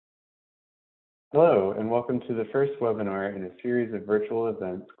Hello, and welcome to the first webinar in a series of virtual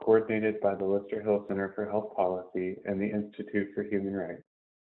events coordinated by the Lister Hill Center for Health Policy and the Institute for Human Rights.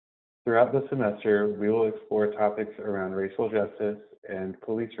 Throughout the semester, we will explore topics around racial justice and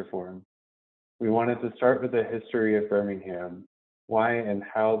police reform. We wanted to start with the history of Birmingham, why and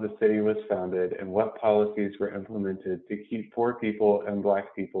how the city was founded, and what policies were implemented to keep poor people and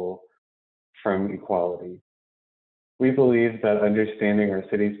Black people from equality. We believe that understanding our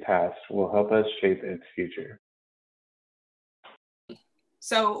city's past will help us shape its future.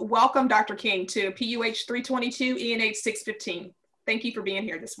 So welcome, Dr. King, to PUH 322 ENH 615. Thank you for being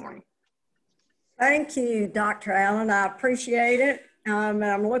here this morning. Thank you, Dr. Allen. I appreciate it.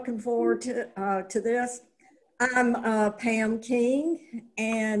 I'm looking forward to this. I'm Pam King,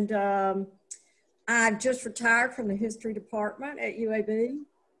 and I've just retired from the history department at UAB.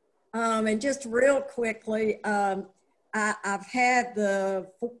 And just real quickly, I've had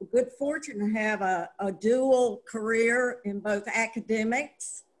the good fortune to have a dual career in both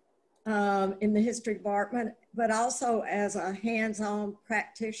academics in the history department, but also as a hands-on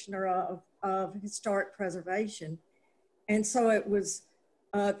practitioner of historic preservation. And so it was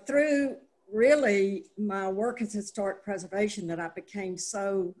through really my work as historic preservation that I became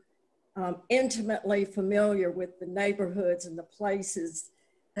so intimately familiar with the neighborhoods and the places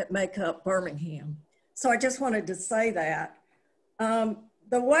that make up Birmingham. So I just wanted to say that. The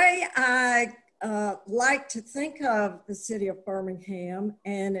way I like to think of the city of Birmingham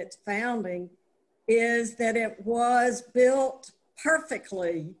and its founding is that it was built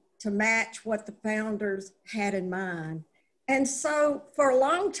perfectly to match what the founders had in mind. And so for a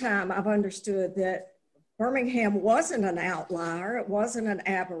long time, I've understood that Birmingham wasn't an outlier, it wasn't an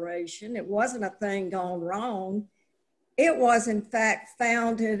aberration, it wasn't a thing gone wrong. It was, in fact,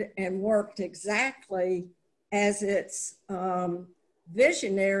 founded and worked exactly as its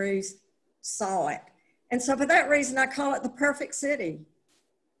visionaries saw it. And so for that reason, I call it the perfect city.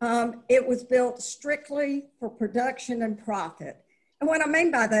 It was built strictly for production and profit. And what I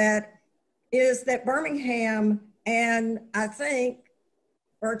mean by that is that Birmingham, and I think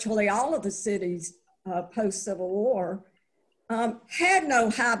virtually all of the cities post-Civil War, had no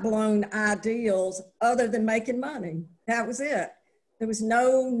high-blown ideals other than making money. That was it. There was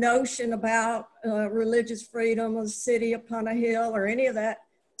no notion about religious freedom, a city upon a hill, or any of that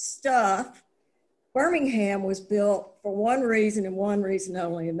stuff. Birmingham was built for one reason and one reason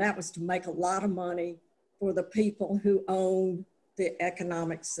only, and that was to make a lot of money for the people who owned the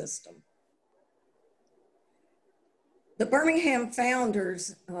economic system. The Birmingham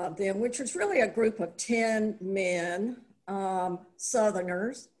founders then, which was really a group of 10 men,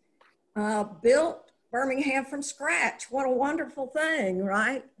 Southerners, built Birmingham from scratch. What a wonderful thing,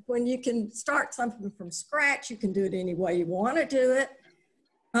 right? When you can start something from scratch, you can do it any way you want to do it.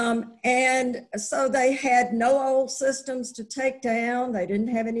 And so they had no old systems to take down. They didn't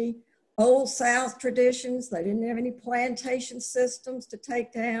have any old South traditions. They didn't have any plantation systems to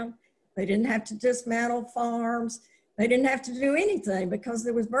take down. They didn't have to dismantle farms. They didn't have to do anything because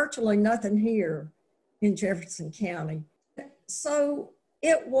there was virtually nothing here in Jefferson County. So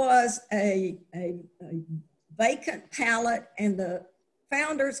it was a vacant palette, and the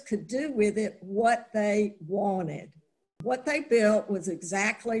founders could do with it what they wanted. What they built was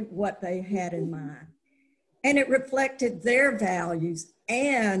exactly what they had in mind. And it reflected their values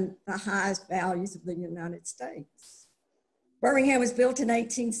and the highest values of the United States. Birmingham was built in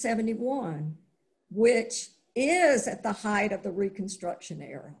 1871, which is at the height of the Reconstruction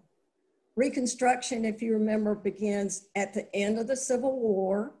era. Reconstruction, if you remember, begins at the end of the Civil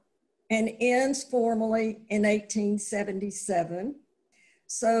War and ends formally in 1877.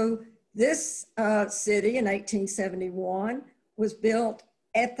 So this city in 1871 was built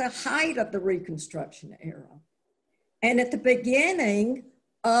at the height of the Reconstruction era and at the beginning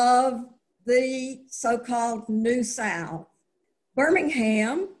of the so-called New South.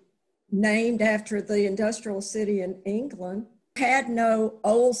 Birmingham, named after the industrial city in England, had no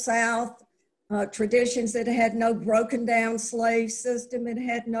Old South traditions. It had no broken down slave system. It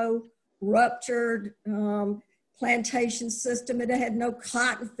had no ruptured plantation system. It had no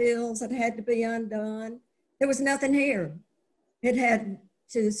cotton fields that had to be undone. There was nothing here. It had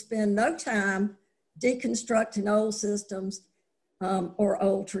to spend no time deconstructing old systems or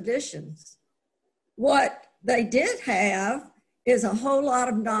old traditions. What they did have is a whole lot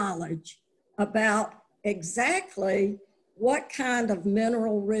of knowledge about exactly what kind of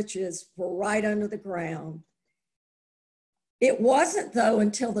mineral riches were right under the ground. It wasn't, though,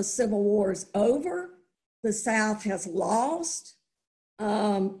 until the Civil War is over, the South has lost,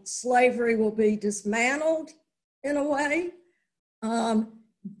 slavery will be dismantled in a way,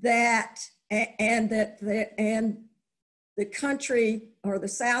 that and the country or the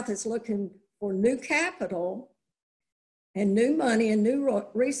South is looking for new capital and new money and new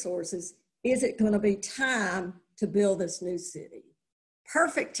resources. Is it going to be time to build this new city?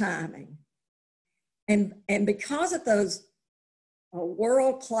 Perfect timing. And because of those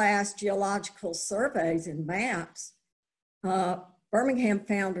world-class geological surveys and maps, Birmingham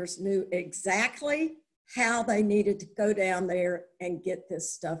founders knew exactly how they needed to go down there and get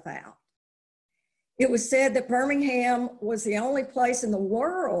this stuff out. It was said that Birmingham was the only place in the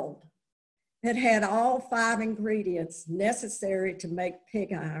world that had all 5 ingredients necessary to make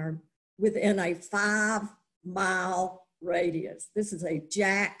pig iron within a 5-mile radius. This is a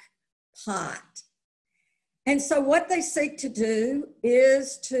jackpot. And so what they seek to do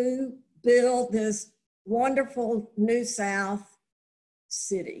is to build this wonderful New South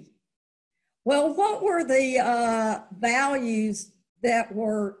city. Well, what were the values that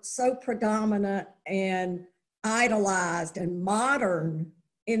were so predominant and idolized and modern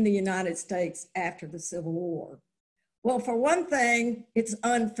in the United States after the Civil War? Well, for one thing, it's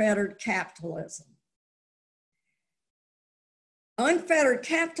unfettered capitalism. Unfettered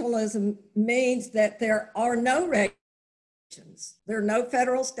capitalism means that there are no regulations. There are no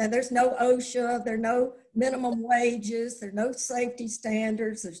federal standards, there's no OSHA, there are no minimum wages, there are no safety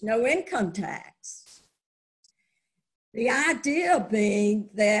standards, there's no income tax. The idea being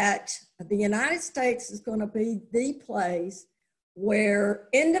that the United States is going to be the place where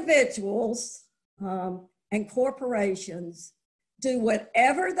individuals and corporations do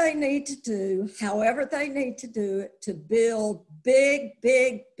whatever they need to do, however they need to do it, to build big,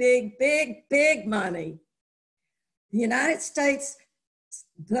 big, big, big, big money. The United States'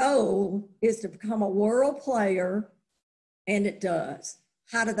 goal is to become a world player, and it does.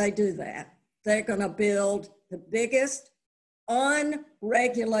 How do they do that? They're going to build the biggest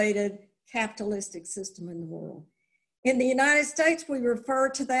unregulated capitalistic system in the world. In the United States, we refer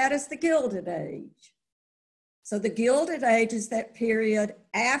to that as the Gilded Age. So the Gilded Age is that period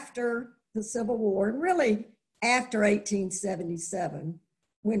after the Civil War, and really after 1877,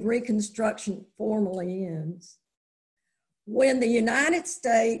 when Reconstruction formally ends, when the United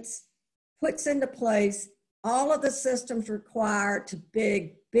States puts into place all of the systems required to build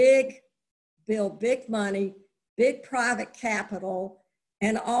big money, big private capital,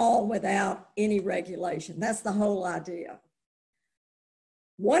 and all without any regulation. That's the whole idea.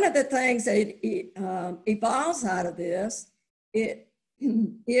 One of the things that evolves out of this, it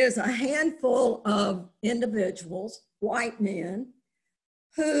is a handful of individuals, white men,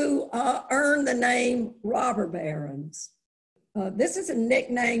 who earn the name robber barons. This is a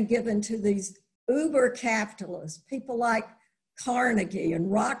nickname given to these uber capitalists, people like Carnegie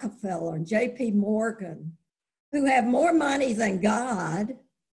and Rockefeller and J.P. Morgan, who have more money than God.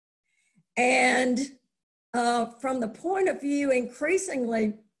 And from the point of view,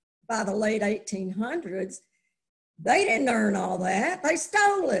 increasingly by the late 1800s, they didn't earn all that, they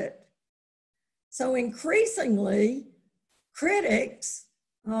stole it. So increasingly, critics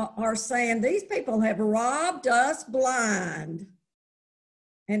are saying these people have robbed us blind,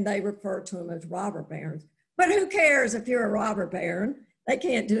 and they refer to them as robber barons. But who cares if you're a robber baron? They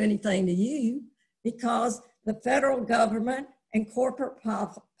can't do anything to you because the federal government and corporate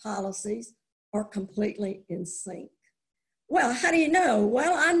policies are completely in sync. Well, how do you know?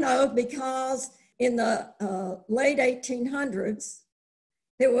 Well, I know because in the late 1800s,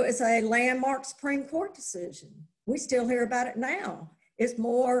 there was a landmark Supreme Court decision. We still hear about it now. It's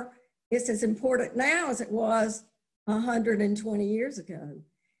as important now as it was 120 years ago.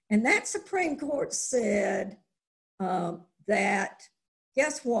 And that Supreme Court said that,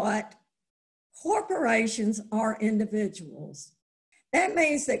 guess what? Corporations are individuals. That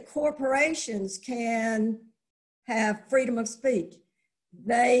means that corporations can have freedom of speech.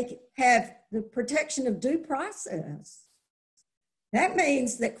 They have the protection of due process. That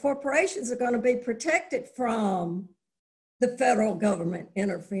means that corporations are going to be protected from the federal government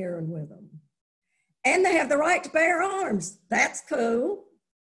interfering with them. And they have the right to bear arms. That's cool,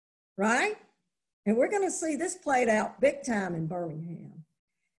 right? And we're going to see this played out big time in Birmingham.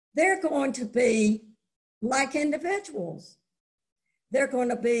 They're going to be like individuals. They're going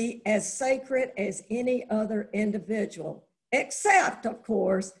to be as sacred as any other individual, except, of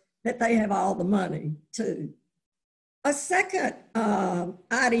course, that they have all the money too. A second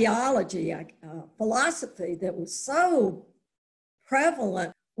ideology, philosophy that was so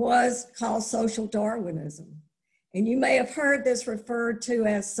prevalent was called social Darwinism. And you may have heard this referred to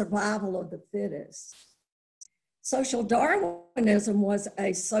as survival of the fittest. Social Darwinism was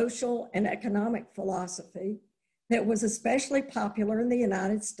a social and economic philosophy that was especially popular in the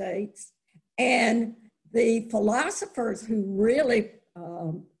United States And the philosophers who really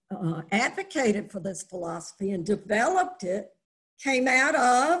advocated for this philosophy and developed it came out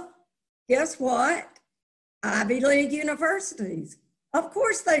of, guess what? Ivy League universities. Of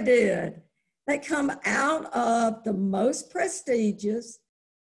course they did. They come out of the most prestigious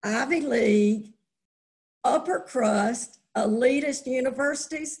Ivy League, upper crust, elitist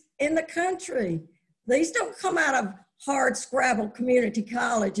universities in the country. These don't come out of hard scrabble community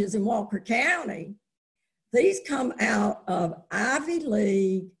colleges in Walker County. These come out of Ivy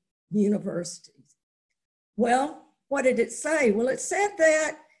League universities. Well, what did it say? Well, it said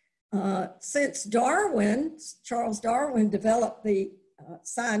that since Darwin, Charles Darwin developed the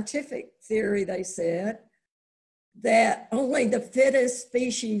scientific theory, they said, that only the fittest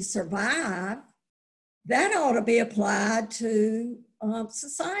species survive, that ought to be applied to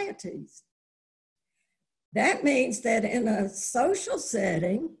societies. That means that in a social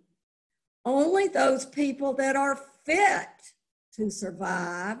setting, only those people that are fit to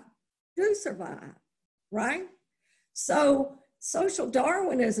survive do survive, right? So social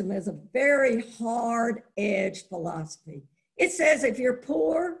Darwinism is a very hard-edged philosophy. It says if you're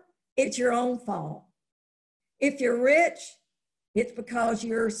poor, it's your own fault. If you're rich, it's because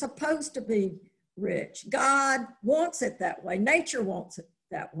you're supposed to be rich. God wants it that way. Nature wants it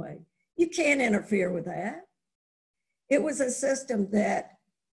that way. You can't interfere with that. It was a system that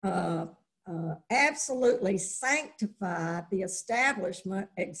absolutely sanctified the establishment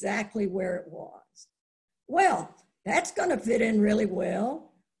exactly where it was. Well, that's going to fit in really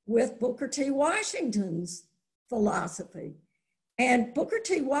well with Booker T. Washington's philosophy. And Booker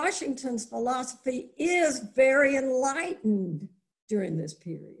T. Washington's philosophy is very enlightened during this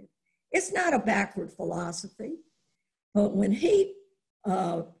period. It's not a backward philosophy, but when he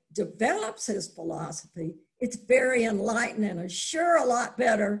develops his philosophy, it's very enlightened and sure a lot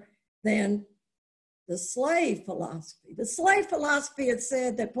better than the slave philosophy. The slave philosophy had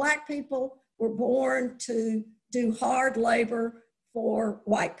said that Black people were born to do hard labor for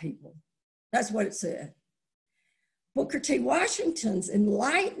white people. That's what it said. Booker T. Washington's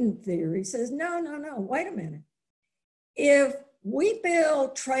enlightened theory says, no, wait a minute. If we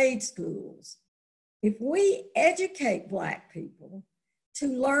build trade schools, if we educate Black people to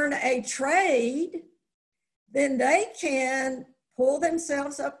learn a trade, then they can pull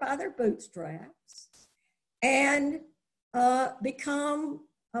themselves up by their bootstraps and become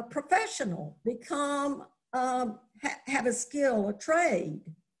a professional, have a skill, a trade.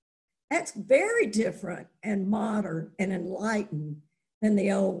 That's very different and modern and enlightened than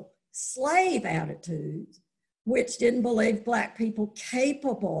the old slave attitudes, which didn't believe Black people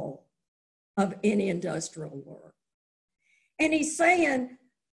capable of any industrial work. And he's saying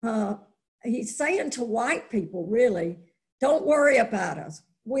to white people, really, don't worry about us.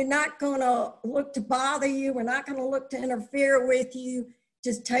 We're not gonna look to bother you. We're not gonna look to interfere with you.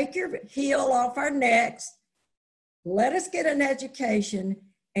 Just take your heel off our necks. Let us get an education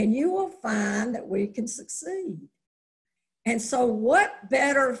and you will find that we can succeed. And so what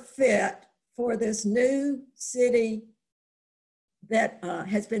better fit for this new city that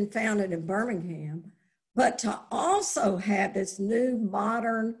has been founded in Birmingham, but to also have this new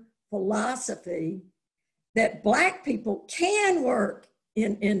modern philosophy that Black people can work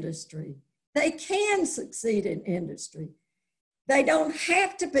in industry. They can succeed in industry. They don't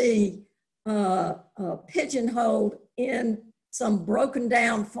have to be pigeonholed in some broken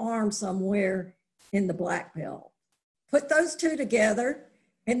down farm somewhere in the Black Belt. Put those two together,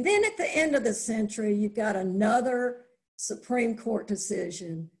 and then at the end of the century, you've got another Supreme Court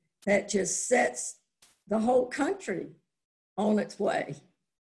decision that just sets the whole country on its way.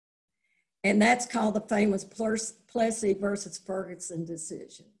 And that's called the famous Plessy versus Ferguson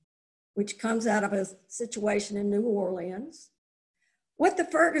decision, which comes out of a situation in New Orleans. What the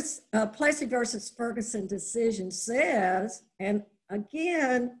Plessy versus Ferguson decision says, and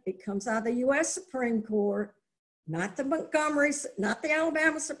again, it comes out of the US Supreme Court, not the not the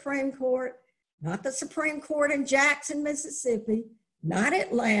Alabama Supreme Court, not the Supreme Court in Jackson, Mississippi, not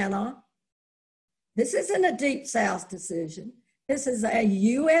Atlanta. This isn't a Deep South decision. This is a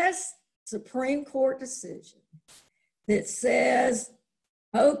US Supreme Court decision that says,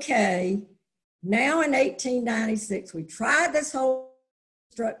 okay, now in 1896, we tried this whole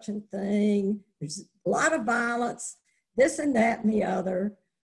construction thing. There's a lot of violence, this and that and the other.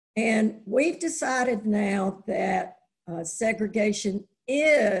 And we've decided now that segregation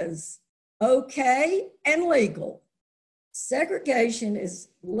is okay and legal. Segregation is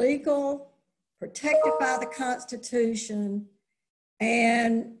legal, protected by the Constitution,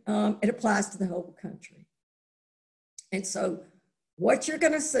 and it applies to the whole country. And so what you're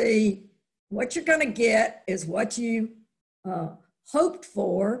going to see what you're going to get is what you hoped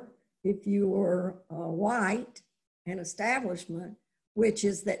for if you were white and establishment, which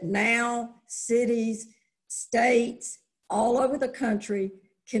is that now cities, states, all over the country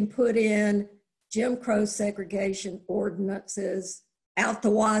can put in Jim Crow segregation ordinances out the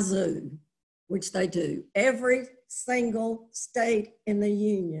wazoo, which they do. Every single state in the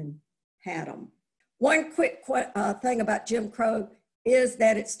Union had them. One quick thing about Jim Crow is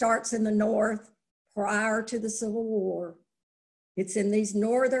that it starts in the North prior to the Civil War. It's in these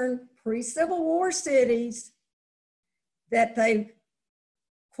northern pre-Civil War cities that they,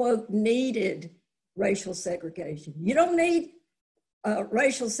 quote, needed racial segregation. You don't need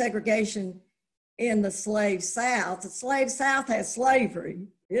racial segregation in the slave South. The slave South has slavery.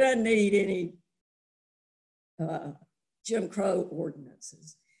 It doesn't need any Jim Crow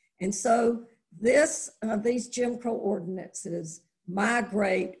ordinances. And so these Jim Crow ordinances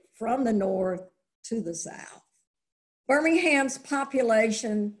migrate from the North to the South. Birmingham's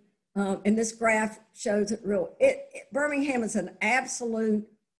population, and this graph shows it real, Birmingham is an absolute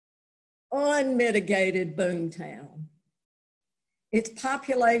unmitigated boomtown. Its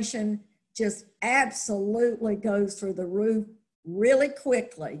population just absolutely goes through the roof really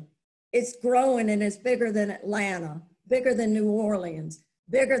quickly. It's growing and it's bigger than Atlanta, bigger than New Orleans,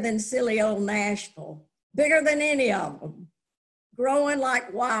 bigger than silly old Nashville, bigger than any of them, growing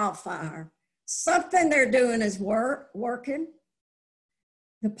like wildfire. Something they're doing is working.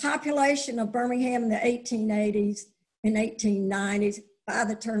 The population of Birmingham in the 1880s and 1890s, by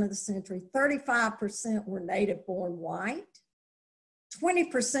the turn of the century, 35% were native-born white,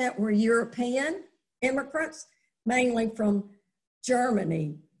 20% were European immigrants, mainly from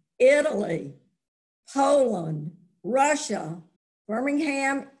Germany, Italy, Poland, Russia.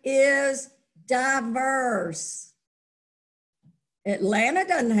 Birmingham is diverse. Atlanta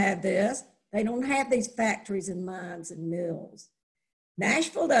doesn't have this. They don't have these factories and mines and mills.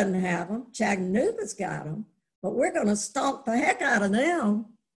 Nashville doesn't have them. Chattanooga's got them, but we're going to stomp the heck out of them.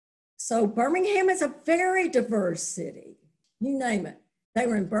 So Birmingham is a very diverse city. You name it. They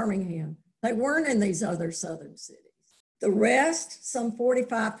were in Birmingham. They weren't in these other southern cities. The rest, some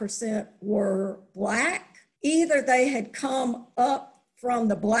 45%, were Black. Either they had come up from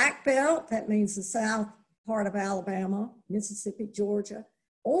the Black Belt, that means the south part of Alabama, Mississippi, Georgia,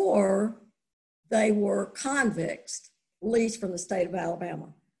 or they were convicts, released from the state of Alabama.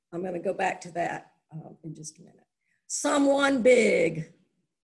 I'm going to go back to that in just a minute. Someone big.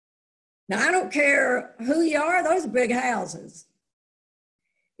 Now, I don't care who you are, those are big houses.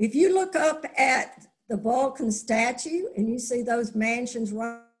 If you look up at the Vulcan statue and you see those mansions right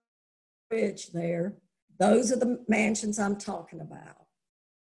on the ridge there, those are the mansions I'm talking about.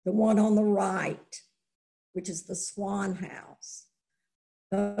 The one on the right, which is the Swan House.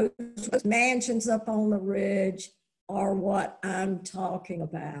 Those mansions up on the ridge are what I'm talking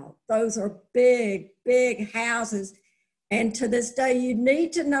about. Those are big, big houses. And to this day, you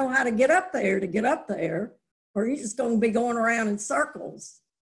need to know how to get up there, or you're just going to be going around in circles.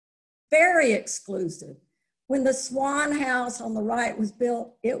 Very exclusive. When the Swan House on the right was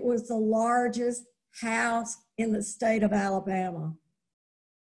built, it was the largest house in the state of Alabama.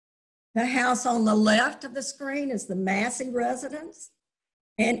 The house on the left of the screen is the Massey residence,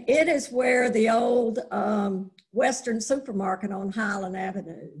 and it is where the old Western supermarket on Highland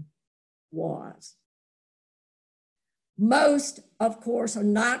Avenue was. Most, of course, are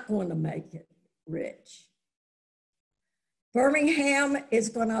not going to make it rich. Birmingham is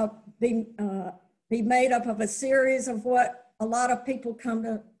going to be made up of a series of what a lot of people come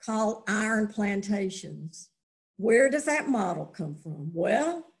to call iron plantations. Where does that model come from?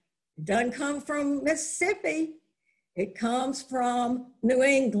 Well, it doesn't come from Mississippi. It comes from New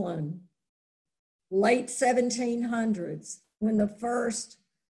England, late 1700s, when the first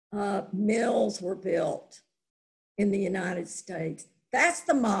mills were built in the United States. That's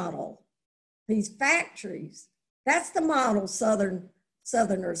the model. These factories, that's the model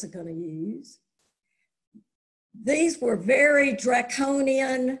Southerners are going to use. These were very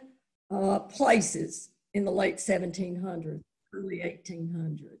draconian places in the late 1700s, early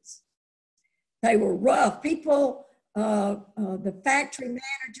 1800s. They were rough. People, the factory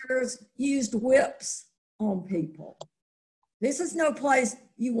managers used whips on people. This is no place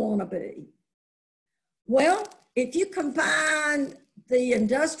you want to be. Well, if you combine the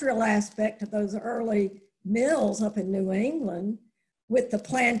industrial aspect of those early mills up in New England with the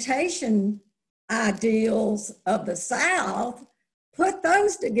plantation ideals of the South, put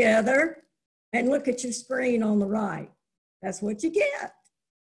those together and look at your screen on the right. That's what you get.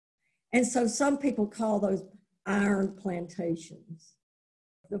 And so some people call those iron plantations.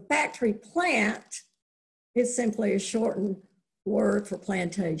 the factory plant is simply a shortened word for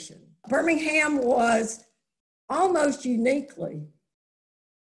plantation. Birmingham was almost uniquely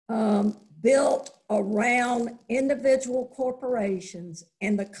built around individual corporations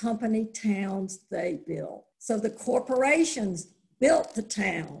and the company towns they built. So the corporations built the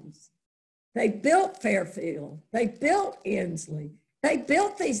towns. They built Fairfield. They built Inslee. They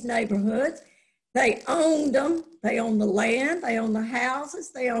built these neighborhoods. They owned them. They owned the land. They owned the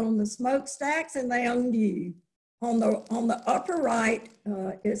houses. They owned the smokestacks, and they owned you. On the upper right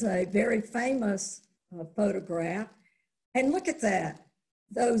is a very famous photograph. And look at that.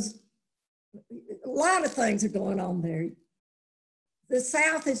 A lot of things are going on there. The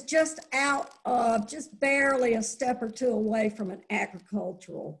South is just barely a step or two away from an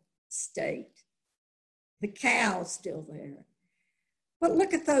agricultural state. The cow's still there. But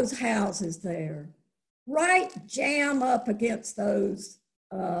look at those houses there, right jam up against those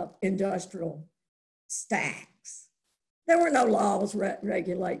industrial stacks. There were no laws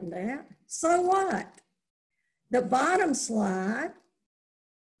regulating that. So what? The bottom slide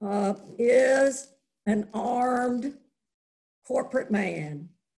is an armed corporate man.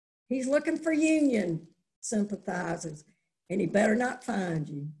 He's looking for union sympathizers, and he better not find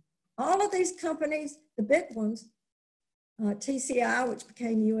you. All of these companies, the big ones, TCI, which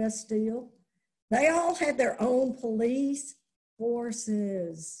became US Steel, they all had their own police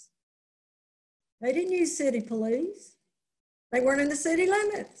forces. They didn't use city police. They weren't in the city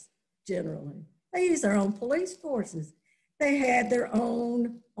limits, generally. They used their own police forces. They had their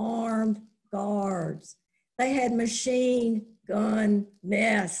own armed guards. They had machine gun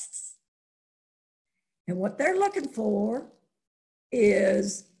nests. And what they're looking for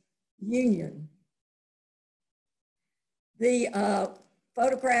is union. The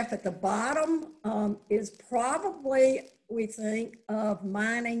photograph at the bottom is probably, we think, of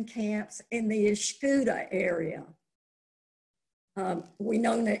mining camps in the Ishkuda area. We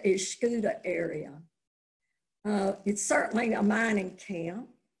know the Ishkuda area. It's certainly a mining camp.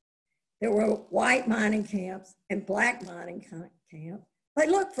 There were white mining camps and black mining camps. They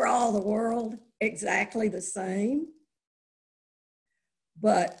look for all the world exactly the same.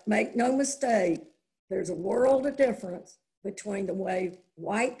 But make no mistake, there's a world of difference between the way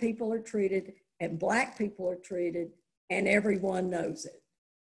white people are treated and black people are treated, and everyone knows it.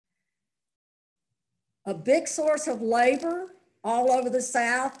 A big source of labor all over the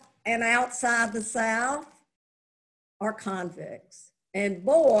South and outside the South are convicts. And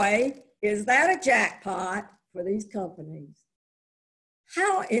boy, is that a jackpot for these companies.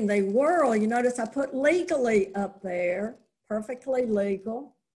 How in the world, you notice I put legally up there, perfectly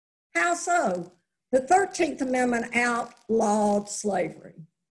legal. How so? The 13th Amendment outlawed slavery.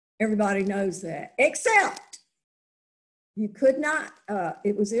 Everybody knows that, except you could not,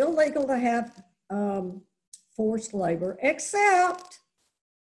 it was illegal to have forced labor, except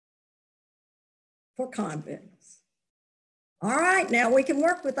for convicts. All right, now we can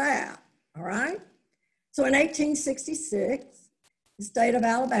work with that, all right? So in 1866, the state of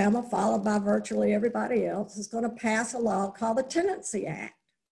Alabama, followed by virtually everybody else, is going to pass a law called the Tenancy Act.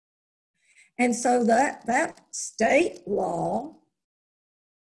 And so that state law,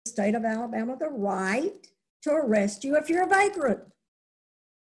 the state of Alabama, the right to arrest you if you're a vagrant.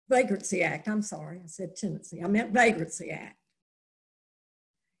 Vagrancy Act, I'm sorry, I said tenancy, I meant Vagrancy Act.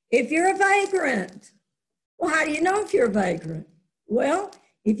 If you're a vagrant, well, how do you know if you're a vagrant? Well,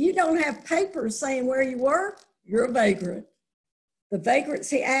 if you don't have papers saying where you were, you're a vagrant. The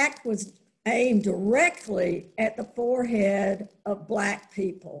Vagrancy Act was aimed directly at the forehead of Black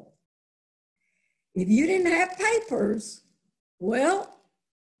people. If you didn't have papers, well,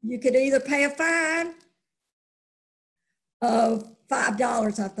 you could either pay a fine of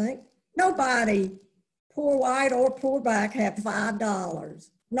 $5, I think. Nobody, poor white or poor black, have $5.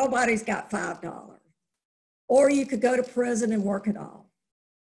 Nobody's got $5. Or you could go to prison and work it off.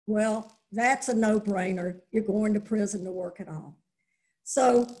 Well, that's a no-brainer. You're going to prison to work it off.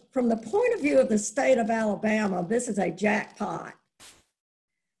 So from the point of view of the state of Alabama, this is a jackpot.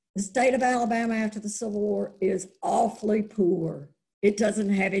 The state of Alabama after the Civil War is awfully poor. It doesn't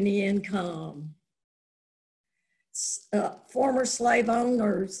have any income. Former slave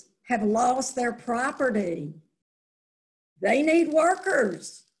owners have lost their property. They need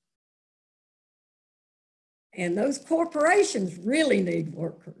workers. And those corporations really need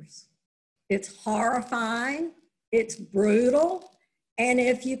workers. It's horrifying, it's brutal, and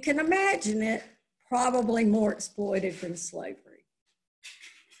if you can imagine it, probably more exploited than slavery.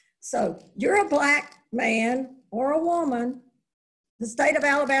 So you're a Black man or a woman, the state of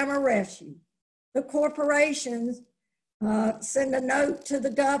Alabama arrests you. The corporations send a note to the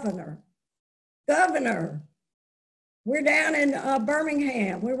governor. Governor, we're down in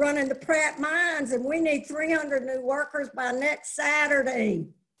Birmingham. We're running the Pratt mines and we need 300 new workers by next Saturday.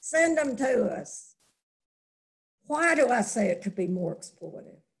 Send them to us. Why do I say it could be more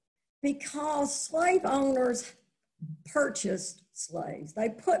exploitive? Because slave owners purchased slaves. They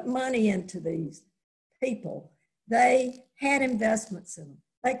put money into these people. They had investments in them.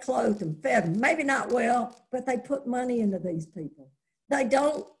 They clothed them, fed them, maybe not well, but they put money into these people. They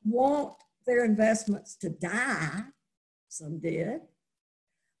don't want their investments to die. Some did,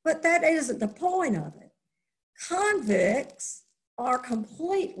 but that isn't the point of it. Convicts are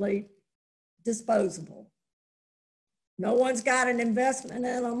completely disposable. No one's got an investment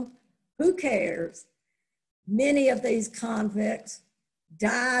in them. Who cares? Many of these convicts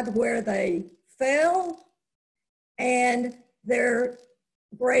died where they fell, and their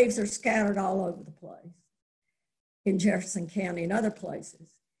graves are scattered all over the place in Jefferson County and other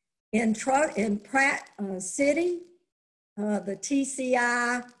places. In Pratt City, the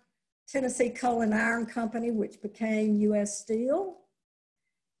TCI, Tennessee Coal and Iron Company, which became U.S. Steel,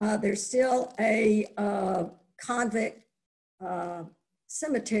 there's still a convict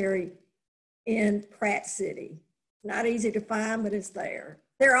cemetery in Pratt City. Not easy to find, but it's there.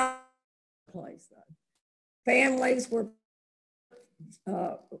 They're all over the place, though. Families were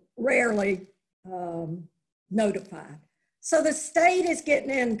rarely notified. So the state is getting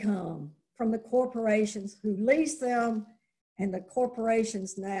income from the corporations who lease them, and the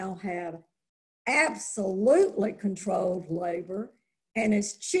corporations now have absolutely controlled labor and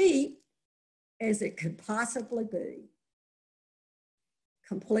as cheap as it could possibly be.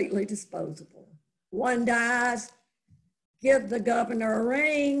 Completely disposable. One dies, give the governor a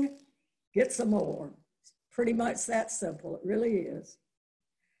ring, get some more. It's pretty much that simple, it really is.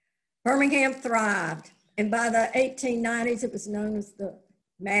 Birmingham thrived, and by the 1890s, it was known as the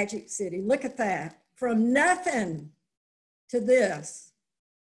Magic City. Look at that, from nothing to this.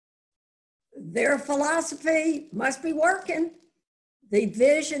 Their philosophy must be working. The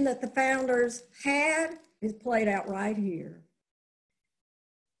vision that the founders had is played out right here.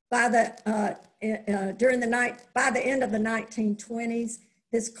 By the end of the 1920s,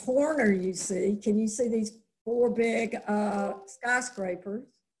 this corner you see, can you see these four big skyscrapers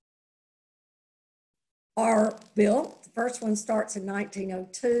are built? The first one starts in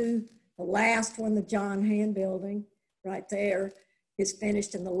 1902. The last one, the John Hand Building, right there, is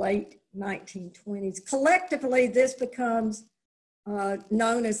finished in the late 1920s. Collectively, this becomes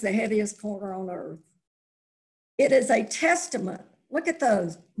known as the heaviest corner on earth. It is a testament. Look at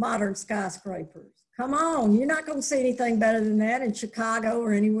those modern skyscrapers. Come on, you're not going to see anything better than that in Chicago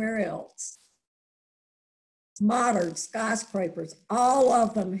or anywhere else. Modern skyscrapers, all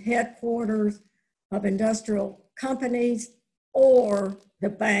of them headquarters of industrial companies or the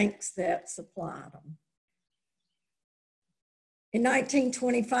banks that supply them. In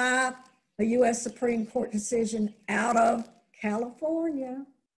 1925, a U.S. Supreme Court decision out of California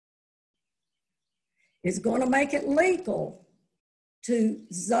is going to make it legal to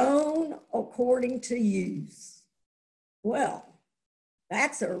zone according to use. Well,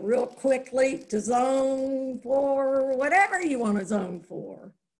 that's a real quick leap to zone for whatever you want to zone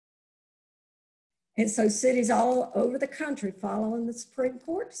for. And so cities all over the country following the Supreme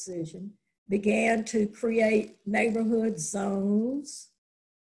Court decision began to create neighborhood zones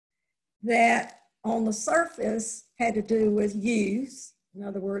that on the surface had to do with use. In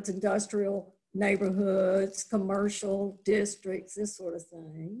other words, industrial neighborhoods, commercial districts, this sort of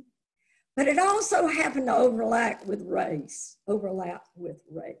thing. But it also happened to overlap with race.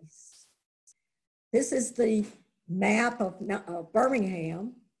 This is the map of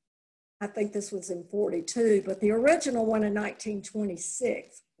Birmingham. I think this was in 42, but the original one in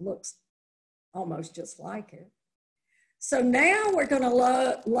 1926 looks almost just like it. So now we're going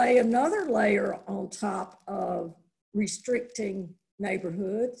to lay another layer on top of restricting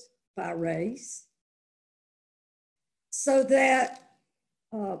neighborhoods by race, so that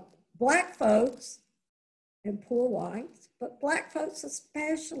Black folks and poor whites, but Black folks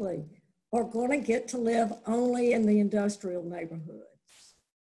especially, are going to get to live only in the industrial neighborhoods,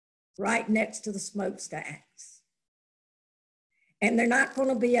 right next to the smokestacks. And they're not going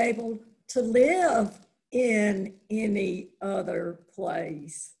to be able to live in any other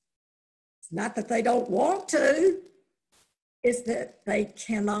place. It's not that they don't want to, it's that they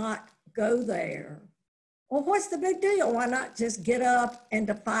cannot go there. Well, what's the big deal? Why not just get up and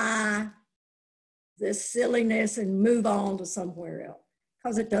defy this silliness and move on to somewhere else?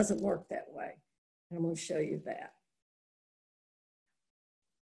 Because it doesn't work that way. And I'm going to show you that.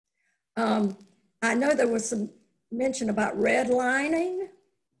 I know there was some mention about redlining,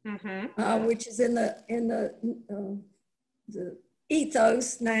 which is in the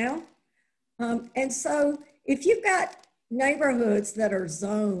ethos now. And so if you've got neighborhoods that are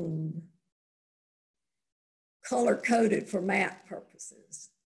zoned, color-coded for map purposes,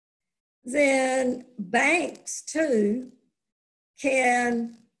 then banks too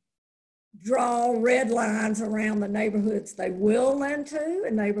can draw red lines around the neighborhoods they will lend to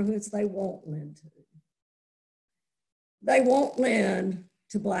and neighborhoods they won't lend to. They won't lend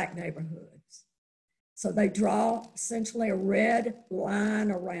to Black neighborhoods. So they draw essentially a red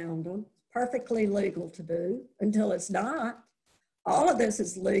line around them. Perfectly legal to do until it's not. All of this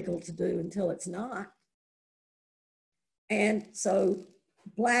is legal to do until it's not. And so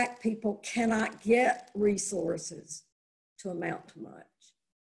Black people cannot get resources to amount to much.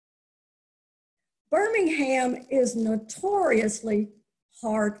 Birmingham is notoriously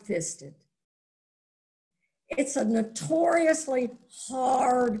hard-fisted. It's a notoriously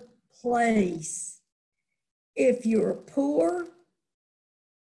hard place if you're poor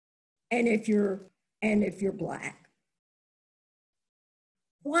and if you're Black.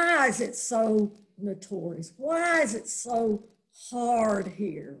 Why is it so notorious? Why is it so hard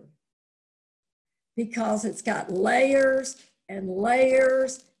here? Because it's got layers and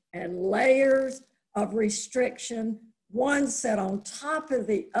layers and layers of restriction, one set on top of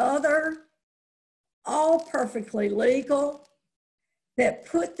the other, all perfectly legal, that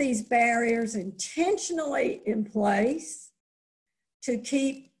put these barriers intentionally in place to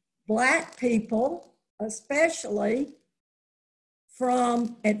keep Black people, especially,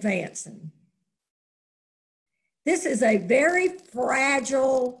 from advancing. This is a very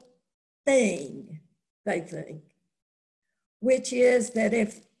fragile thing, they think, which is that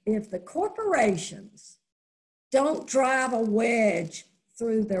if the corporations don't drive a wedge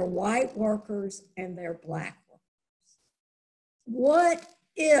through their white workers and their Black workers, what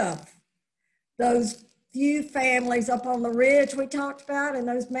if those few families up on the ridge we talked about in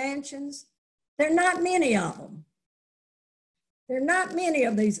those mansions, there are not many of them. There are not many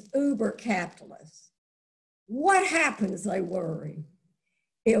of these uber capitalists. What happens, they worry,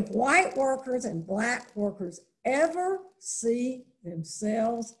 if white workers and Black workers ever see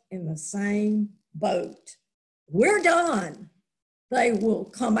themselves in the same boat? We're done. They will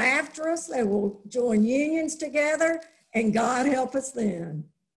come after us. They will join unions together, and God help us then.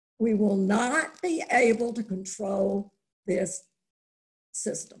 We will not be able to control this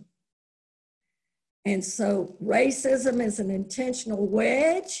system. And so racism is an intentional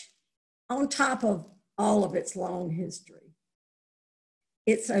wedge on top of all of its long history.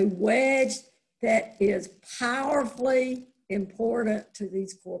 It's a wedge that is powerfully important to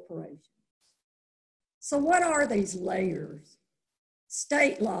these corporations. So what are these layers?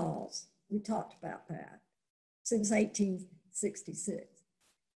 State laws, we talked about that since 1866.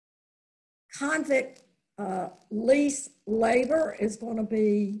 Convict lease labor is going to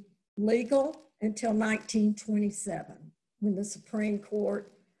be legal until 1927, when the Supreme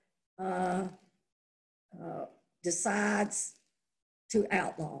Court decides to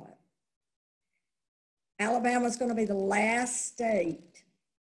outlaw it. Alabama is going to be the last state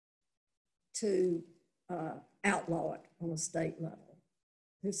to outlaw it on a state level.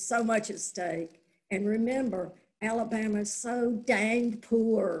 There's so much at stake. And remember, Alabama is so dang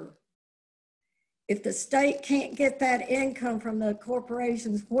poor. If the state can't get that income from the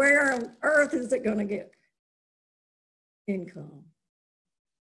corporations, where on earth is it going to get income?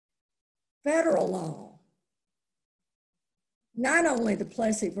 Federal law. Not only the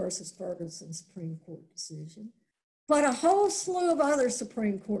Plessy versus Ferguson Supreme Court decision, but a whole slew of other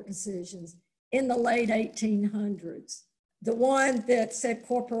Supreme Court decisions in the late 1800s. The one that said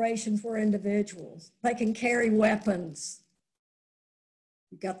corporations were individuals. They can carry weapons.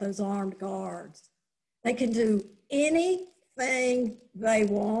 You've got those armed guards. They can do anything they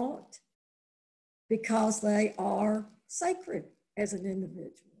want because they are sacred as an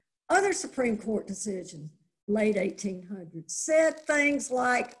individual. Other Supreme Court decisions, late 1800s, said things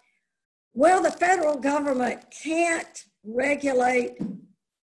like, well, the federal government can't regulate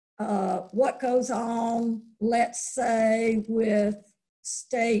what goes on, let's say, with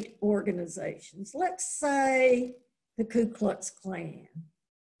state organizations. Let's say the Ku Klux Klan.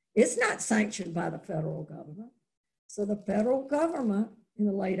 It's not sanctioned by the federal government. So the federal government in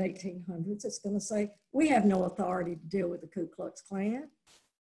the late 1800s is going to say, we have no authority to deal with the Ku Klux Klan.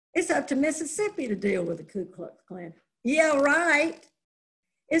 It's up to Mississippi to deal with the Ku Klux Klan. Yeah, right.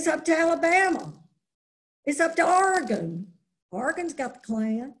 It's up to Alabama. It's up to Oregon. Oregon's got the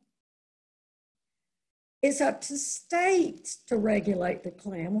Klan. It's up to states to regulate the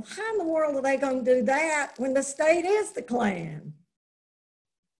Klan. Well, how in the world are they going to do that when the state is the Klan?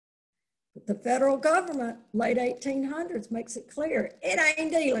 But the federal government, late 1800s, makes it clear it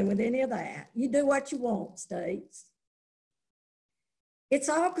ain't dealing with any of that. You do what you want, states. It's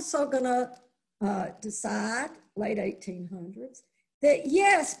also going to decide, late 1800s, that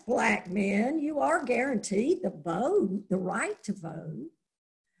yes, Black men, you are guaranteed the vote, the right to vote,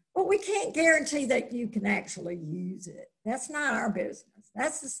 but we can't guarantee that you can actually use it. That's not our business.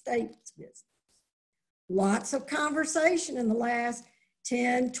 That's the state's business. Lots of conversation in the last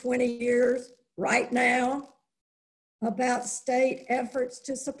 10, 20 years right now about state efforts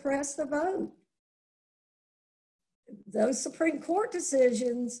to suppress the vote. Those Supreme Court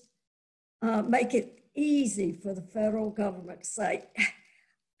decisions make it easy for the federal government to say,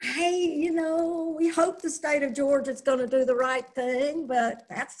 hey, you know, we hope the state of Georgia is going to do the right thing, but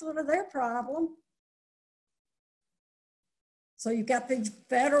that's sort of their problem. So you've got these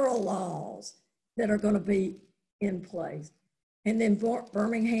federal laws that are going to be in place. And then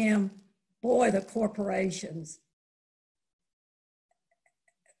Birmingham, boy, the corporations,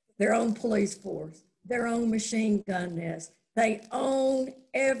 their own police force, their own machine gun nest, they own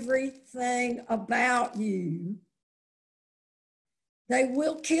everything about you. They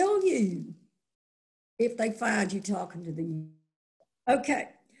will kill you if they find you talking to the. Okay,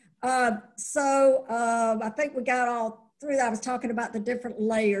 so I think we got all through that. I was talking about the different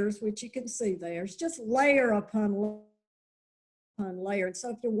layers, which you can see there. It's just layer upon layer. And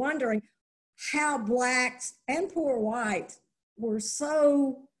so if you're wondering how Blacks and poor whites were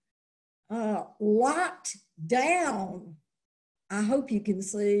so locked down, I hope you can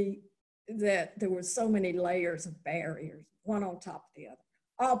see that there were so many layers of barriers, one on top of the other,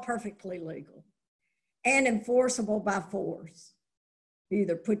 all perfectly legal and enforceable by force.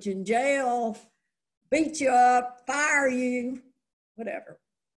 Either put you in jail, beat you up, fire you, whatever.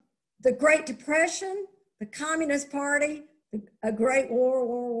 The Great Depression, the Communist Party, a Great War,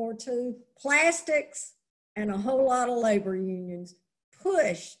 World War II, plastics, and a whole lot of labor unions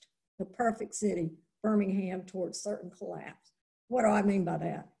pushed the perfect city, Birmingham, towards certain collapse. What do I mean by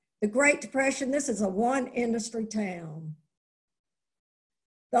that? The Great Depression, this is a one industry town.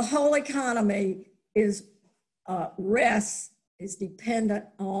 The whole economy is dependent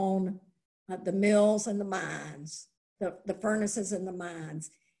on the mills and the mines, the furnaces and the mines.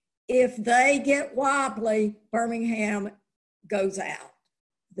 If they get wobbly, Birmingham goes out.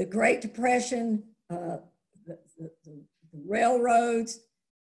 The Great Depression, the railroads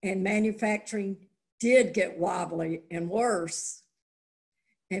and manufacturing did get wobbly and worse.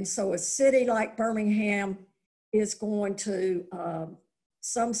 And so a city like Birmingham is going to,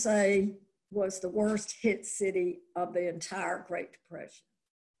 some say, was the worst hit city of the entire Great Depression.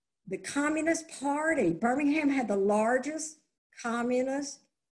 The Communist Party, Birmingham had the largest Communist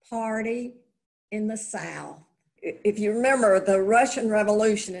Party in the South. If you remember, the Russian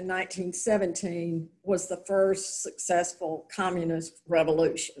Revolution in 1917 was the first successful communist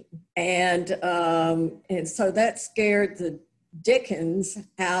revolution. And so that scared the dickens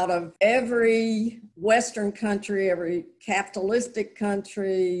out of every Western country, every capitalistic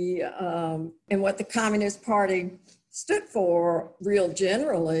country. And what the Communist Party stood for real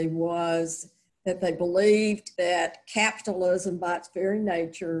generally was that they believed that capitalism by its very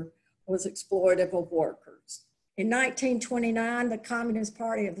nature was exploitive of workers. In 1929, the Communist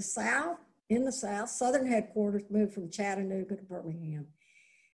Party of the South, in the South, Southern headquarters moved from Chattanooga to Birmingham.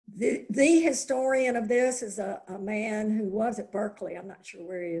 The historian of this is a man who was at Berkeley, I'm not sure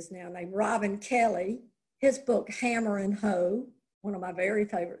where he is now, named Robin Kelly. His book, Hammer and Hoe, one of my very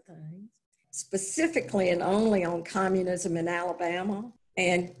favorite things, specifically and only on communism in Alabama.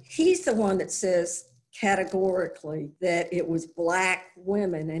 And he's the one that says categorically that it was Black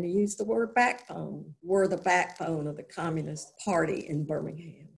women, and he used the word backbone, were the backbone of the Communist Party in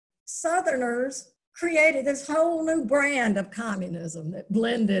Birmingham. Southerners created this whole new brand of communism that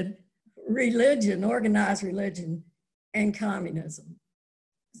blended religion, organized religion, and communism.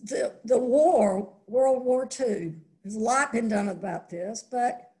 The war, World War II, there's a lot been done about this,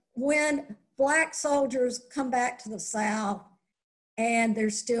 but when Black soldiers come back to the South and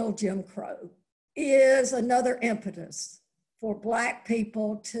there's still Jim Crow, is another impetus for Black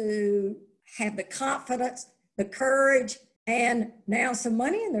people to have the confidence, the courage, and now some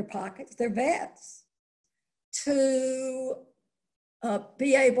money in their pockets, they're vets, to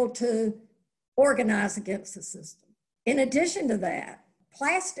be able to organize against the system. In addition to that,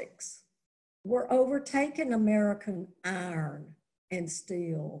 plastics were overtaking American iron and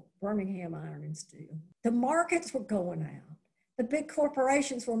steel, Birmingham iron and steel. The markets were going out. The big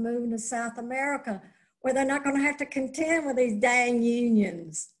corporations were moving to South America where they're not going to have to contend with these dang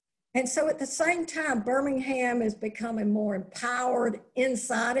unions. And so at the same time, Birmingham is becoming more empowered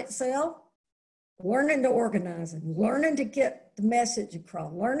inside itself, learning to organize and learning to get the message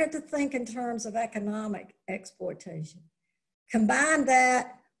across, learning to think in terms of economic exploitation. Combine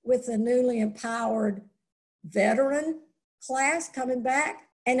that with the newly empowered veteran class coming back,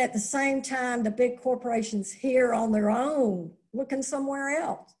 and at the same time, the big corporations here on their own, looking somewhere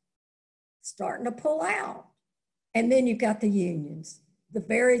else, starting to pull out. And then you've got the unions, the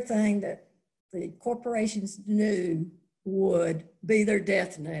very thing that the corporations knew would be their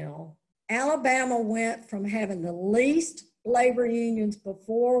death knell. Alabama went from having the least labor unions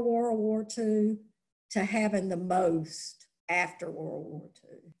before World War II to having the most after World War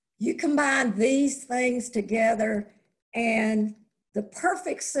II. You combine these things together, and the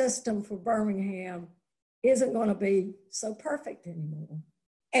perfect system for Birmingham isn't going to be so perfect anymore.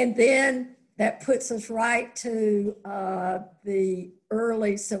 And then that puts us right to the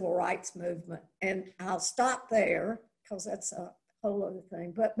early civil rights movement. And I'll stop there because that's a whole other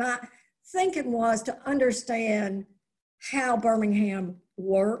thing. But my thinking was to understand how Birmingham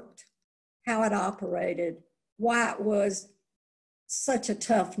worked, how it operated, why it was such a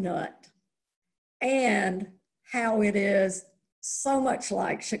tough nut, and how it is so much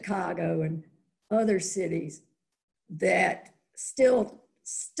like Chicago and other cities that still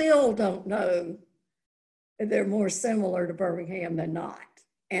don't know they're more similar to Birmingham than not.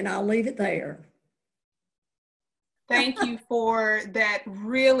 And I'll leave it there. Thank you for that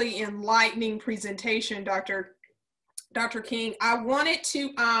really enlightening presentation, Dr. King. I wanted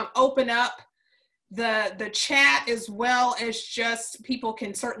to open up the chat as well as just people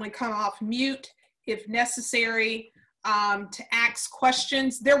can certainly come off mute if necessary to ask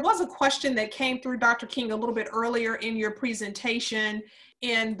questions. There was a question that came through, Dr. King, a little bit earlier in your presentation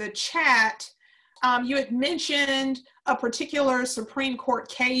in the chat. You had mentioned a particular Supreme Court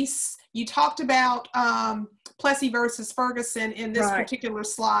case. You talked about Plessy versus Ferguson in this particular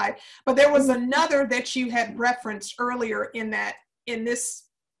slide, but there was another that you had referenced earlier in this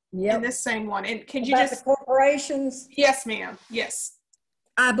same one. And can you just— the corporations? Yes, ma'am. Yes.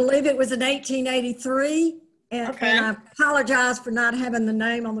 I believe it was in 1883. And I apologize for not having the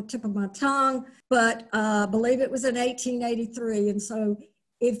name on the tip of my tongue, but I believe it was in 1883. And so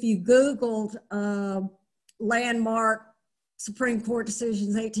if you Googled landmark Supreme Court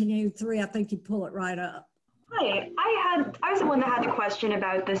decisions 1883, I think you pull it right up. Hi, I was the one that had the question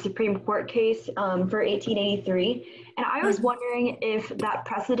about the Supreme Court case for 1883. And I was wondering if that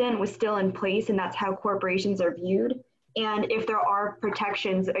precedent was still in place and that's how corporations are viewed, and if there are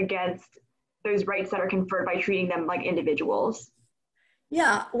protections against those rights that are conferred by treating them like individuals.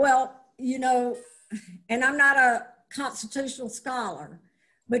 Yeah, well, you know, and I'm not a constitutional scholar,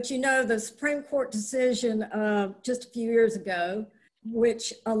 but you know, the Supreme Court decision just a few years ago,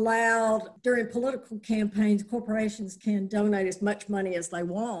 which allowed during political campaigns, corporations can donate as much money as they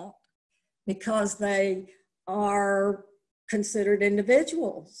want because they are considered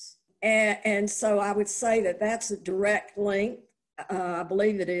individuals. And so I would say that that's a direct link, I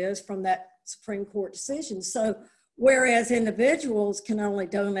believe it is, from that Supreme Court decision. So whereas individuals can only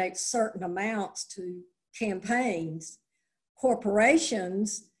donate certain amounts to campaigns,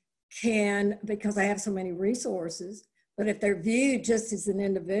 corporations can, because they have so many resources, but if they're viewed just as an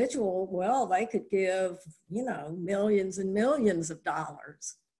individual, well, they could give, you know, millions and millions of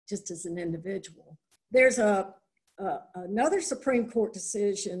dollars just as an individual. There's another Supreme Court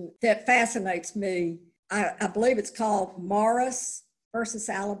decision that fascinates me. I believe it's called Morris versus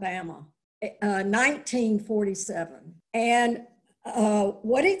Alabama, 1947. And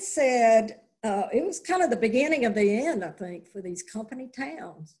what it said, it was kind of the beginning of the end, I think, for these company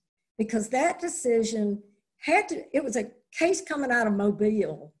towns, because that decision it was a case coming out of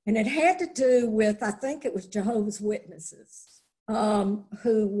Mobile, and it had to do with, I think it was Jehovah's Witnesses,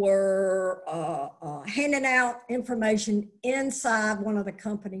 who were handing out information inside one of the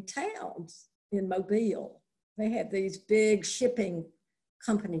company towns in Mobile. They had these big shipping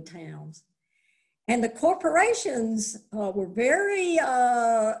company towns. And the corporations were very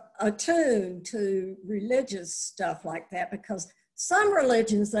attuned to religious stuff like that, because some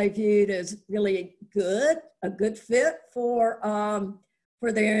religions they viewed as really good, a good fit for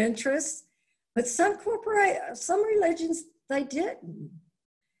their interests, but some religions they didn't.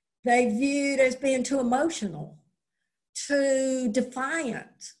 They viewed as being too emotional, too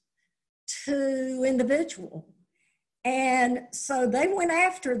defiant, too individual. And so they went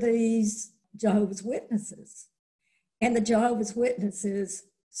after these Jehovah's Witnesses, and the Jehovah's Witnesses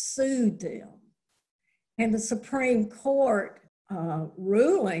sued them. And the Supreme Court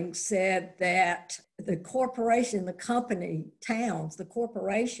ruling said that the corporation, the company, towns, the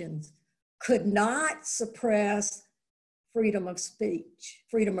corporations could not suppress freedom of speech,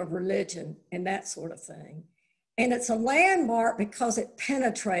 freedom of religion, and that sort of thing. And it's a landmark because it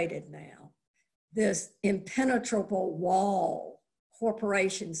penetrated now this impenetrable wall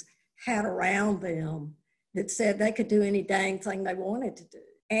corporations had around them that said they could do any dang thing they wanted to do.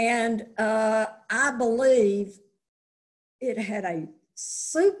 And I believe it had a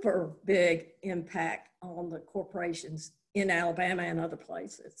super big impact on the corporations in Alabama and other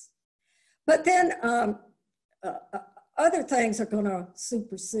places. But then other things are going to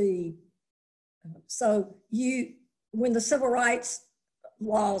supersede. So when the civil rights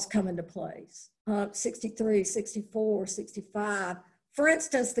laws come into place, 63, 64, 65, for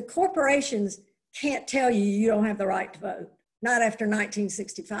instance, the corporations can't tell you you don't have the right to vote, not after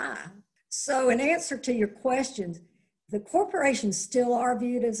 1965. So in answer to your questions, the corporations still are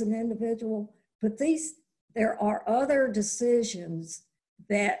viewed as an individual, but there are other decisions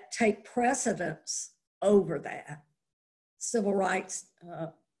that take precedence over that. Civil rights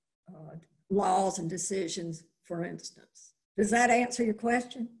laws and decisions, for instance. Does that answer your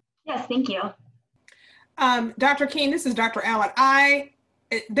question? Yes, thank you. Dr. King, this is Dr. Allen.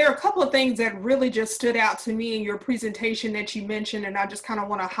 There are a couple of things that really just stood out to me in your presentation that you mentioned, and I just kind of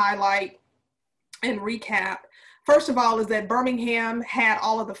want to highlight and recap. First of all, is that Birmingham had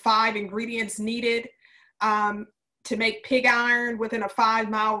all of the 5 ingredients needed to make pig iron within a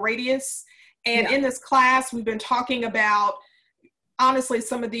 5-mile radius. And in this class, we've been talking about, honestly,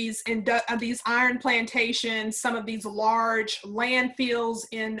 some of these iron plantations, some of these large landfills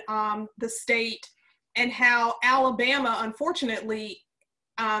in the state, and how Alabama, unfortunately,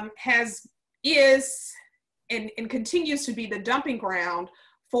 is and continues to be the dumping ground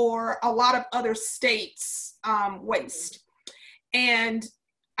for a lot of other states' waste. And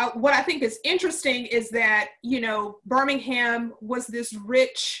what I think is interesting is that, Birmingham was this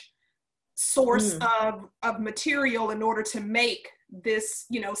rich source of material in order to make this,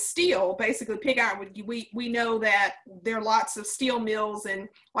 steel, basically pig iron. We know that there are lots of steel mills, and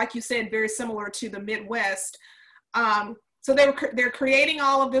like you said, very similar to the Midwest. So they're creating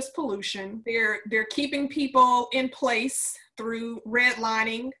all of this pollution. They're keeping people in place through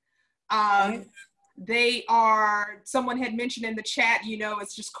redlining. Someone had mentioned in the chat,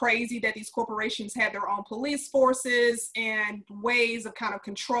 it's just crazy that these corporations have their own police forces and ways of kind of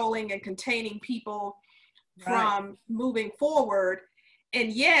controlling and containing people from moving forward.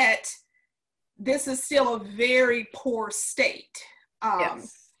 And yet, this is still a very poor state. At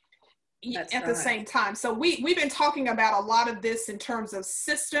the same time. So we've been talking about a lot of this in terms of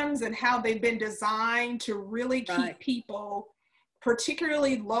systems and how they've been designed to really keep people,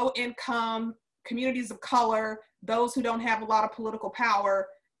 particularly low income, communities of color, those who don't have a lot of political power,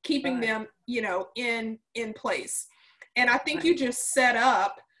 keeping them, in place. And I think you just set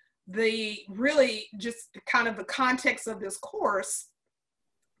up just kind of the context of this course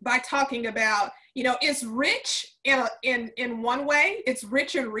by talking about, it's rich in one way, it's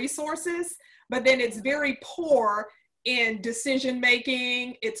rich in resources, but then it's very poor in decision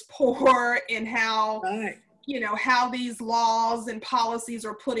making. It's poor in how, how these laws and policies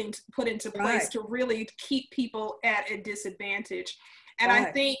are put into place to really keep people at a disadvantage. And I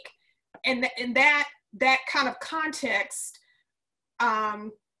think, and that kind of context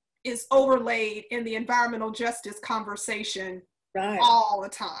is overlaid in the environmental justice conversation all the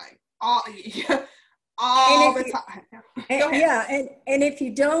time. All the time. And if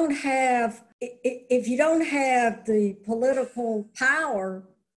you don't have the political power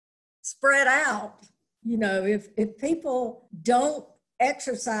spread out, if people don't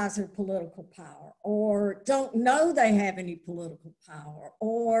exercise their political power or don't know they have any political power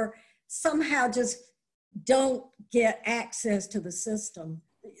or somehow just don't get access to the system,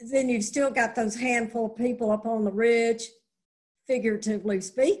 then you've still got those handful of people up on the ridge, figuratively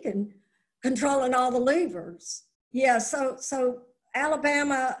speaking, controlling all the levers. So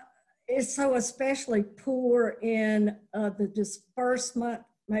Alabama is so especially poor in the disbursement,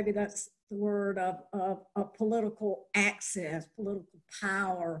 maybe that's the word, of political access, political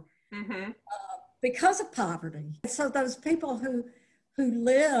power, because of poverty. So those people who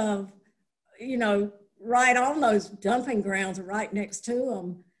live, right on those dumping grounds or right next to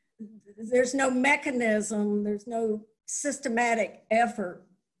them, there's no mechanism, there's no systematic effort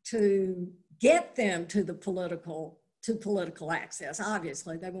to get them to political access.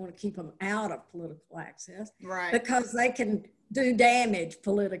 Obviously, they want to keep them out of political access, because they can do damage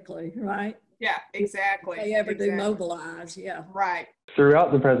politically, right? Yeah, exactly. If they ever do mobilize, Right.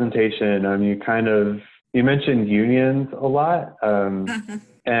 Throughout the presentation, you kind of you mentioned unions a lot,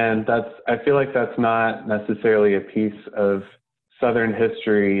 and I feel like that's not necessarily a piece of Southern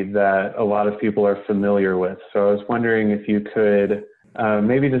history that a lot of people are familiar with. So I was wondering if you could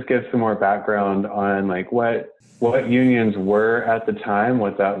maybe just give some more background on like what unions were at the time,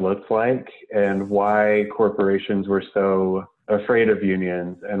 what that looked like, and why corporations were so afraid of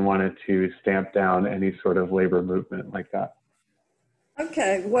unions and wanted to stamp down any sort of labor movement like that.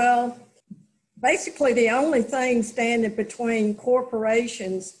 Okay, well, basically the only thing standing between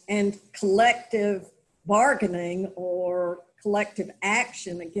corporations and collective bargaining or collective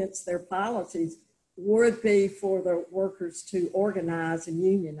action against their policies would be for the workers to organize and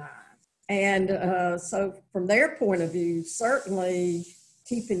unionize. And so from their point of view, certainly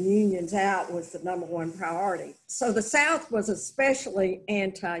keeping unions out was the number one priority. So the South was especially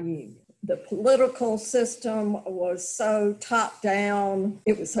anti-union. The political system was so top down.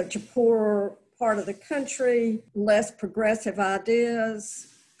 It was such a poor part of the country, less progressive ideas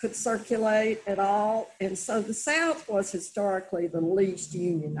could circulate at all. And so the South was historically the least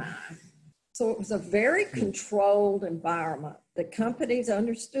unionized. So it was a very controlled environment. The companies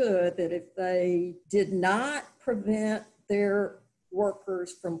understood that if they did not prevent their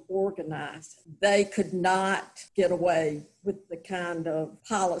workers from organizing, they could not get away with the kind of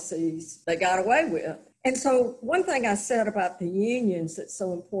policies they got away with. And so one thing I said about the unions that's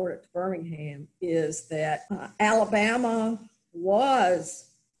so important to Birmingham is that Alabama was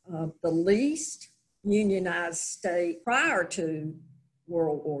the least unionized state prior to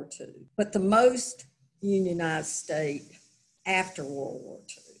World War II, but the most unionized state after World War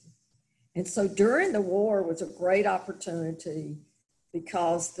II. And so during the war was a great opportunity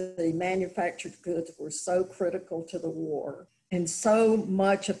because the manufactured goods were so critical to the war. And so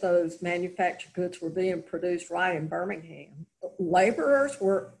much of those manufactured goods were being produced right in Birmingham. Laborers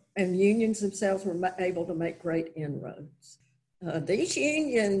were, and unions themselves were able to make great inroads. These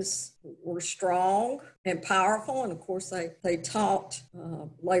unions were strong and powerful, and of course they taught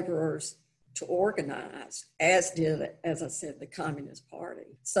laborers to organize, as did, as I said, the Communist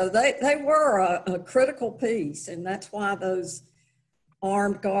Party. So they were a critical piece, and that's why those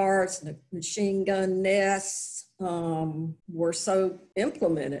armed guards and the machine gun nests were so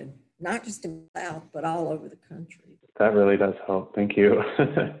implemented, not just in the South, but all over the country. That really does help. Thank you.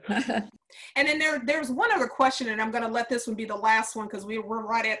 And then there's one other question, and I'm going to let this one be the last one because we're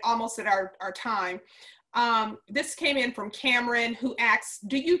right at almost at our time. This came in from Cameron, who asks,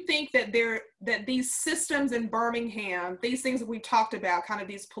 do you think that these systems in Birmingham, these things that we talked about, kind of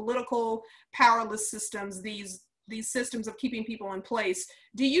these political powerless systems, these systems of keeping people in place,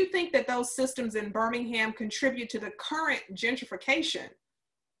 do you think that those systems in Birmingham contribute to the current gentrification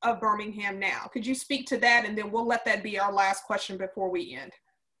of Birmingham now? Could you speak to that? And then we'll let that be our last question before we end.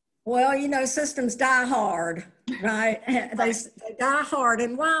 Well, you know, systems die hard, right? They die hard.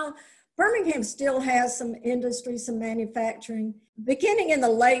 And while Birmingham still has some industry, some manufacturing, beginning in the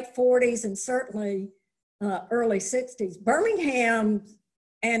late 40s and certainly early 60s, Birmingham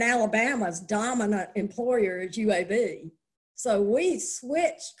and Alabama's dominant employer is UAB. So we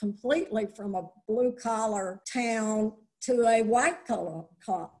switched completely from a blue-collar town to a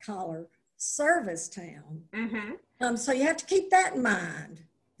white-collar service town. Mm-hmm. So you have to keep that in mind,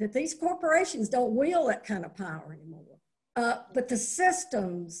 that these corporations don't wield that kind of power anymore. But the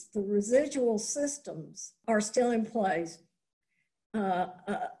systems, the residual systems are still in place,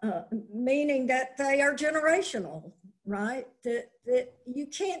 meaning that they are generational, right? That you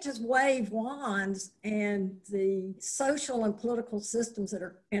can't just wave wands and the social and political systems that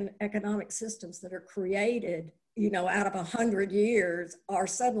are, and economic systems that are created, you know, out of 100 years are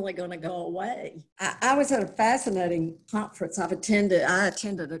suddenly going to go away. I was at a fascinating conference I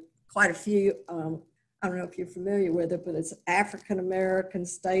attended quite a few. I don't know if you're familiar with it, but it's African American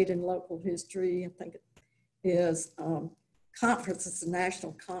State and Local History. I think it is conference. It's a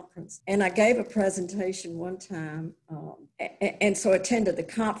national conference. And I gave a presentation one time, and so attended the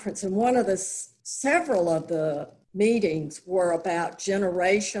conference. And one of several of the meetings were about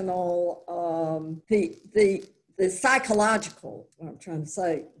generational, the psychological, what I'm trying to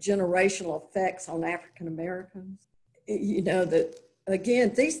say, generational effects on African Americans. You know, that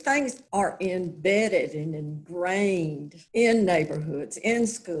again, these things are embedded and ingrained in neighborhoods, in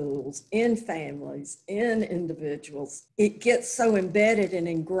schools, in families, in individuals. It gets so embedded and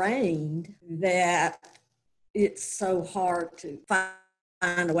ingrained that it's so hard to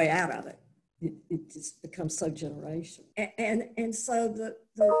find a way out of it. It just becomes so generational. And so the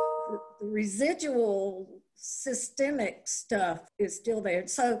residual systemic stuff is still there.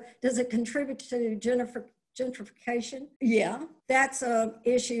 So does it contribute to gentrification. Yeah, that's a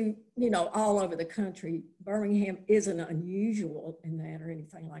issue, all over the country. Birmingham isn't unusual in that or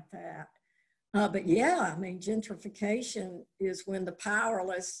anything like that. But yeah, I mean, gentrification is when the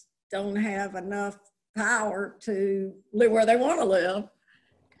powerless don't have enough power to live where they want to live.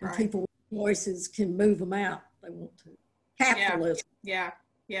 And Right. people with voices can move them out if they want to. Capitalism. Yeah.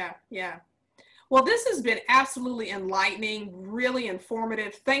 Well, this has been absolutely enlightening, really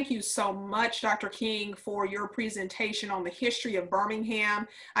informative. Thank you so much, Dr. King, for your presentation on the history of Birmingham.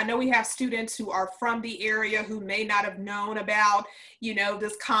 I know we have students who are from the area who may not have known about,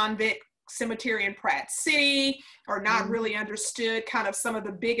 this convict cemetery in Pratt City, or not really understood kind of some of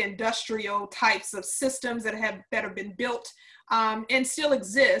the big industrial types of systems that have been built and still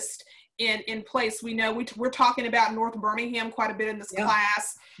exist in place. We know we're talking about North Birmingham quite a bit in this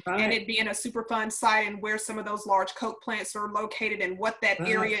class, and it being a Superfund site and where some of those large coke plants are located and what that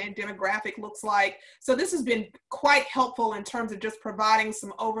area and demographic looks like. So this has been quite helpful in terms of just providing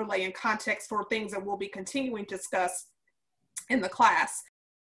some overlay and context for things that we'll be continuing to discuss in the class.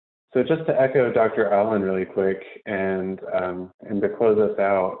 So just to echo Dr. Allen really quick and to close us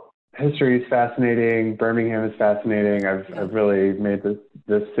out, history is fascinating. Birmingham is fascinating. I've really made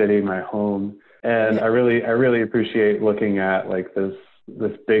this city my home, and I really appreciate looking at like this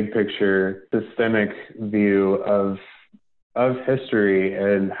big picture, systemic view of history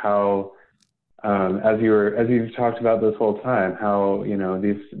and how, as you've talked about this whole time, how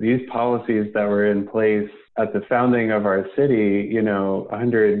these policies that were in place at the founding of our city,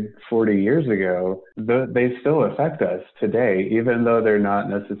 140 years ago, they still affect us today, even though they're not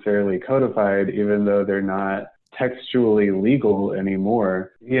necessarily codified, even though they're not textually legal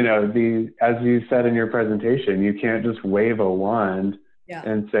anymore. As you said in your presentation, you can't just wave a wand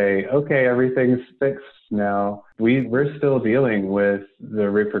and say, okay, everything's fixed now. We're still dealing with the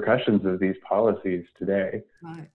repercussions of these policies today. Right.